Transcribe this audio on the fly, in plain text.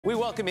We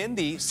welcome in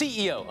the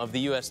CEO of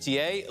the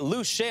USTA,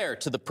 Lew Sherr,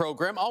 to the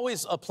program.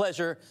 Always a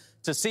pleasure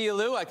to see you,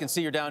 Lew. I can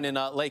see you're down in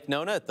Lake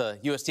Nona at the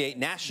USTA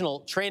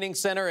National Training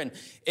Center, and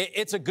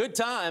it's a good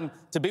time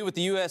to be with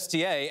the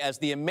USTA as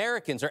the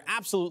Americans are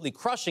absolutely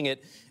crushing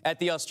it at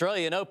the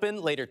Australian Open.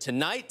 Later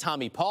tonight,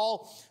 Tommy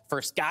Paul,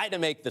 first guy to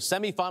make the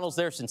semifinals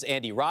there since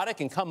Andy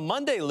Roddick. And come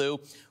Monday, Lew,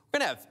 we're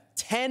going to have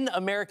 10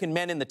 American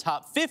men in the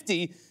top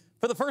 50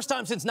 for the first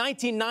time since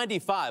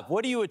 1995.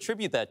 What do you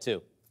attribute that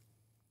to?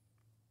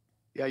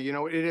 Yeah, you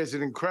know, it is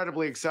an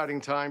incredibly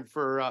exciting time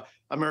for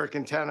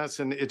American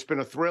tennis, and it's been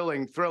a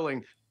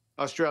thrilling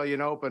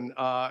Australian Open.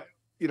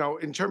 You know,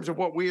 in terms of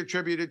what we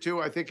attribute it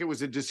to, I think it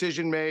was a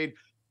decision made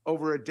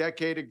over a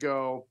decade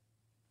ago,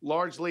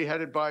 largely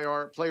headed by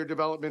our player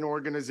development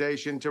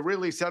organization, to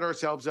really set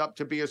ourselves up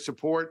to be a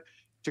support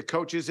to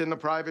coaches in the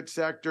private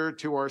sector,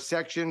 to our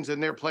sections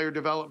and their player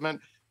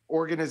development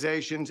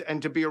organizations,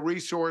 and to be a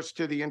resource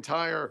to the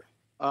entire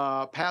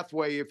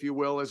pathway, if you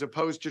will, as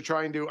opposed to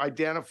trying to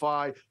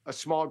identify a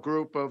small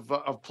group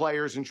of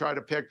players and try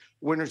to pick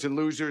winners and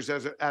losers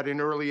at an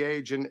early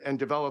age and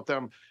develop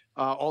them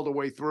all the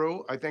way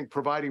through. I think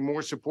providing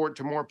more support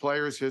to more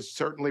players has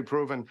certainly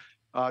proven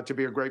to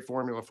be a great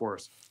formula for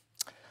us.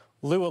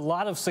 Lew, a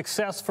lot of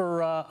success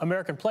for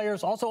American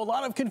players, also a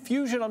lot of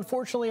confusion,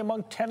 unfortunately,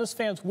 among tennis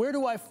fans. Where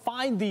do I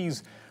find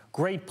these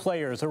great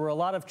players? There were a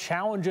lot of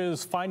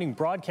challenges finding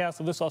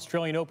broadcasts of this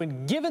Australian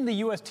Open. Given the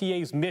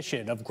USTA's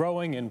mission of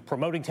growing and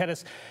promoting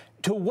tennis,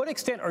 to what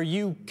extent are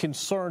you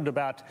concerned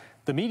about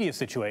the media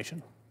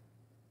situation?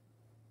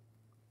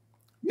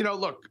 You know,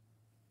 look,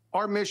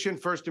 our mission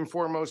first and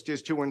foremost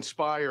is to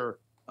inspire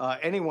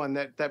anyone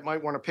that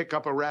might want to pick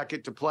up a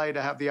racket to play,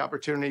 to have the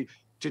opportunity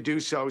to do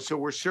so. So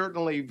we're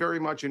certainly very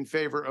much in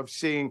favor of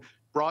seeing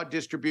broad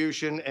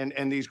distribution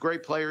and these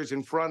great players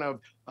in front of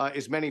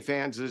as many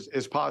fans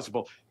as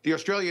possible. The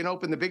Australian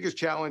Open, the biggest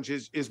challenge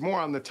is more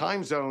on the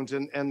time zones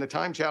and the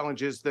time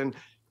challenges than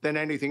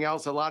anything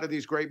else. A lot of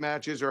these great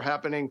matches are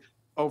happening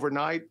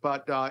overnight,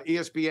 but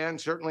ESPN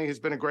certainly has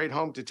been a great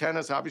home to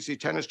tennis. Obviously,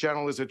 Tennis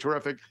Channel is a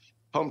terrific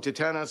home to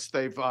tennis.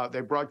 They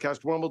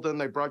broadcast Wimbledon,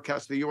 they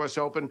broadcast the U.S.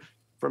 Open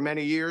for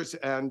many years,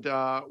 and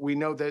we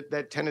know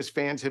that tennis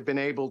fans have been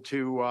able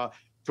to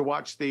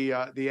watch the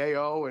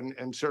AO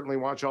and certainly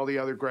watch all the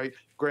other great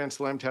Grand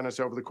Slam tennis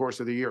over the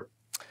course of the year.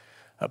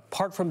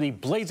 Apart from the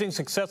blazing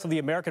success of the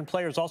American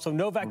players, also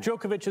Novak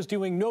Djokovic is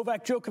doing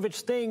Novak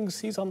Djokovic things.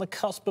 He's on the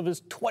cusp of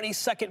his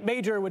 22nd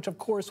major, which of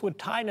course would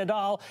tie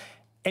Nadal.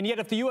 And yet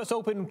if the U.S.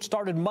 Open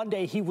started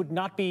Monday, he would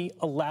not be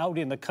allowed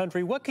in the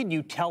country. What can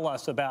you tell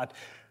us about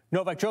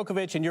Novak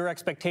Djokovic and your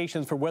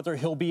expectations for whether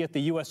he'll be at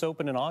the U.S.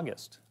 Open in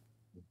August?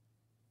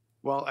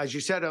 Well, as you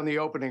said on the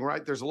opening,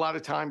 right, there's a lot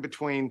of time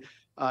between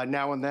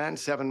now and then,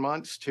 7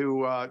 months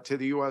to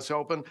the U.S.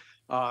 Open.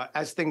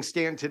 As things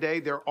stand today,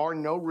 there are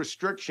no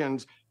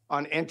restrictions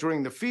on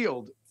entering the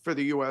field for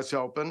the U.S.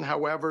 Open.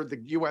 However, the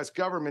U.S.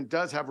 government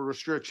does have a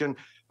restriction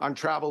on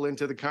travel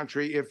into the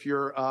country if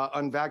you're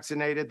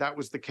unvaccinated. That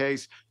was the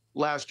case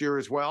last year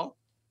as well.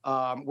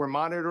 We're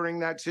monitoring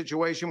that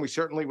situation. We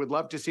certainly would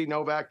love to see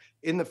Novak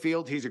in the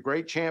field. He's a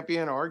great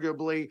champion,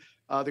 arguably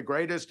the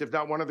greatest, if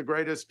not one of the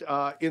greatest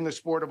in the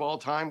sport of all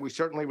time. We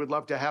certainly would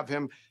love to have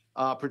him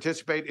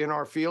participate in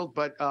our field,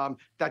 but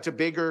that's a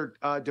bigger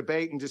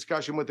debate and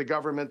discussion with the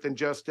government than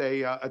just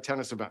a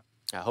tennis event.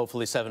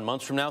 Hopefully 7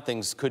 months from now,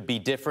 things could be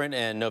different,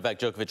 and Novak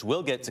Djokovic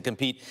will get to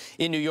compete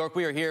in New York.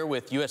 We are here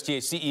with USTA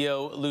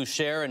CEO Lew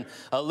Sherr. And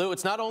Lew,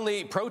 it's not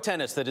only pro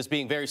tennis that is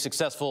being very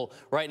successful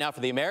right now for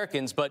the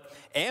Americans, but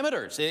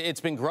amateurs. It's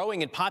been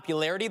growing in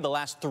popularity the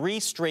last 3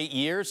 straight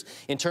years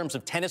in terms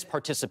of tennis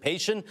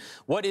participation.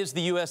 What is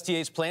the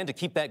USTA's plan to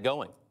keep that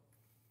going?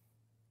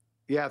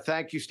 Yeah,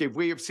 thank you, Steve.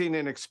 We have seen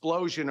an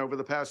explosion over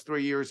the past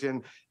 3 years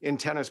in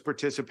tennis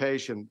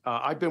participation.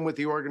 I've been with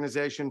the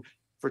organization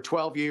for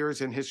 12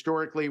 years, and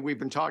historically, we've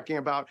been talking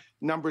about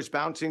numbers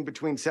bouncing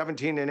between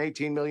 17 and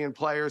 18 million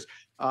players.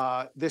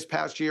 This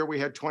past year, we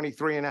had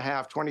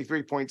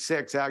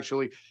 23.6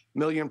 actually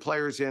million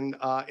players in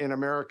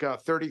America,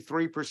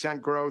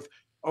 33% growth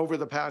over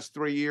the past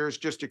 3 years.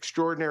 Just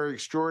extraordinary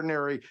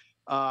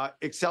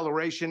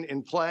acceleration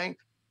in play.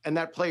 And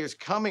that play is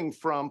coming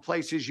from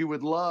places you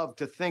would love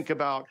to think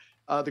about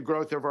the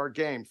growth of our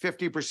game.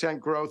 50%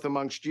 growth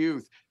amongst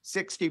youth,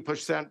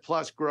 60%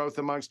 plus growth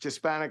amongst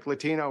Hispanic,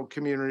 Latino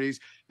communities,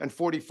 and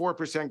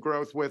 44%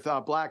 growth with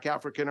Black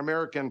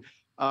African-American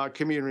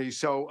communities.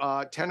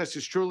 So tennis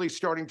is truly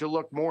starting to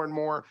look more and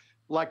more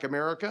like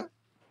America.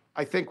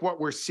 I think what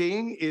we're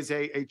seeing is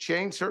a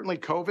change. Certainly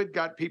COVID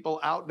got people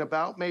out and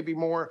about, maybe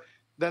more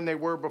than they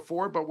were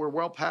before, but we're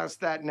well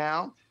past that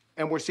now.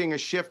 And we're seeing a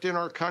shift in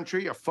our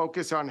country, a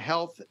focus on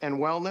health and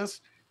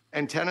wellness.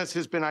 And tennis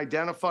has been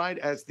identified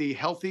as the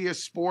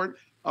healthiest sport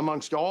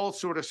amongst all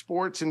sort of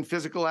sports and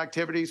physical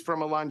activities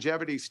from a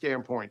longevity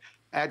standpoint.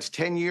 Adds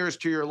 10 years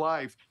to your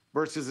life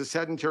versus a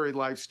sedentary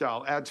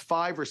lifestyle. Adds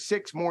 5 or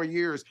 6 more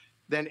years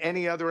than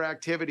any other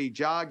activity,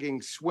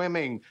 jogging,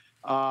 swimming,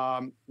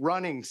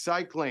 running,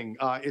 cycling.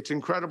 It's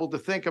incredible to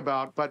think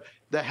about, but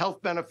the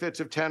health benefits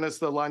of tennis,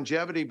 the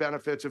longevity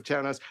benefits of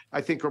tennis,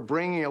 I think are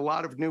bringing a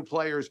lot of new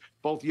players,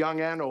 both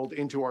young and old,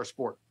 into our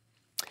sport.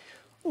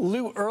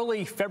 Lew,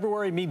 early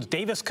February means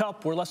Davis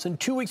Cup. We're less than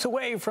 2 weeks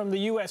away from the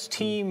U.S.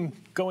 team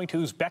going to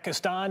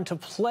Uzbekistan to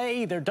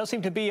play. There does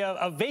seem to be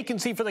a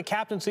vacancy for the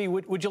captaincy.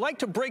 Would you like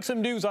to break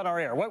some news on our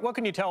air? What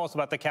can you tell us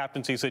about the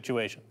captaincy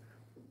situation?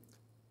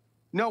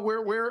 No,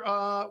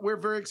 we're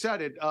very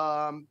excited.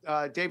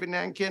 David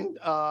Nankin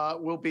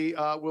will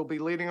be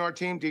leading our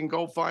team. Dean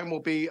Goldfein will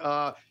be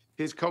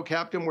his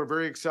co-captain. We're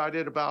very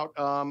excited about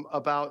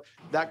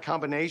that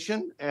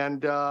combination,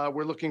 and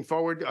we're looking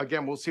forward.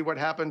 Again, we'll see what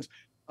happens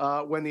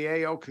when the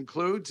AO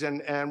concludes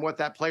and what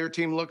that player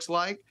team looks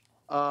like.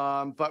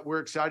 But we're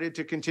excited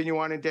to continue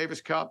on in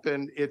Davis Cup,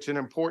 and it's an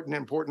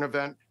important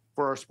event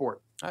for our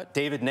sport.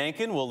 David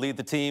Nankin will lead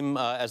the team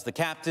as the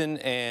captain,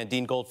 and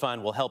Dean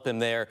Goldfein will help him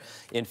there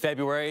in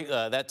February.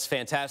 That's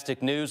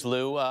fantastic news,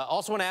 Lew.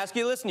 Also want to ask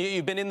you, listen,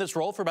 you've been in this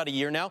role for about a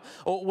year now.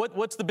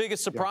 What's the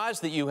biggest surprise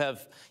that you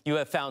have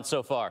found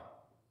so far?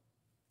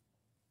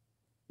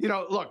 You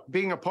know, look,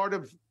 being a part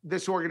of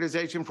this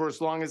organization for as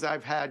long as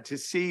I've had, to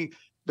see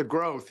the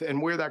growth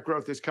and where that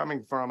growth is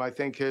coming from, I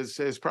think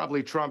has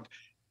probably trumped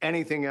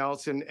anything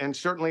else. And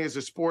certainly as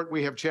a sport,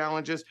 we have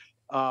challenges.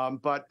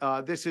 But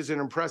this is an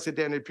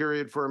unprecedented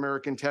period for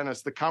American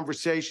tennis. The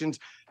conversations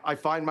I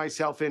find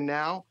myself in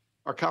now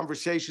are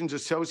conversations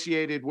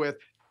associated with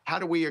how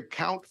do we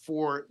account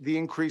for the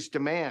increased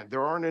demand?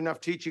 There aren't enough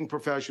teaching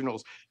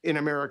professionals in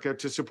America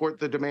to support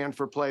the demand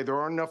for play. There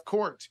aren't enough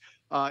courts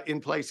in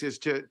places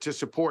to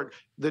support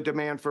the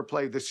demand for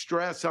play. The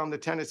stress on the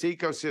tennis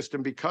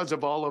ecosystem because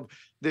of all of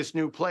this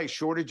new play,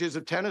 shortages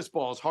of tennis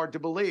balls, hard to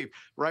believe,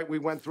 right? We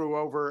went through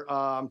over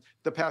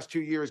the past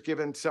 2 years,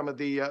 given some of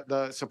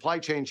the supply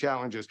chain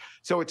challenges.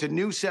 So it's a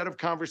new set of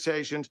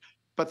conversations,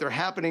 but they're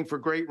happening for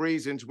great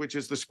reasons, which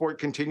is the sport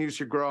continues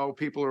to grow.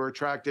 People are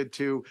attracted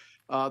to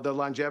the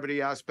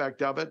longevity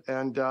aspect of it,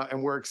 and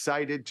we're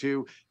excited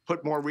to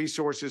put more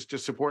resources to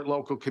support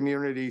local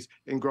communities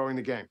in growing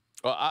the game.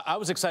 Well, I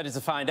was excited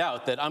to find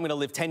out that I'm going to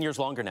live 10 years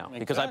longer now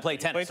because I play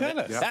tennis.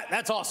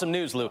 That's awesome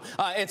news, Lew.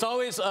 It's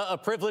always a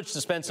privilege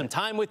to spend some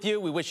time with you.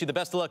 We wish you the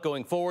best of luck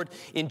going forward.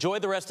 Enjoy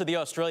the rest of the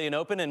Australian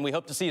Open, and we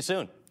hope to see you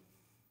soon.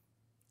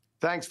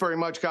 Thanks very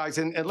much, guys.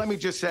 And let me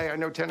just say, I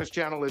know Tennis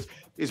Channel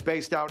is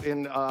based out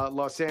in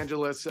Los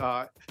Angeles.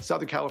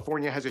 Southern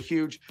California has a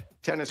huge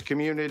tennis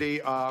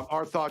community.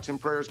 Our thoughts and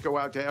prayers go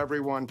out to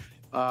everyone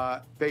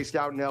based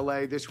out in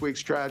LA. This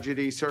week's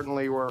tragedy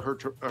certainly were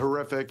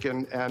horrific,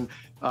 and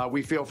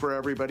we feel for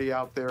everybody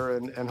out there,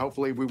 and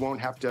hopefully we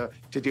won't have to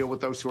deal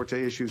with those sorts of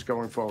issues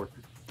going forward.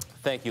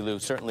 Thank you, Lew.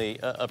 Certainly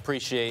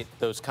appreciate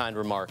those kind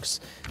remarks.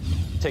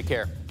 Take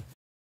care.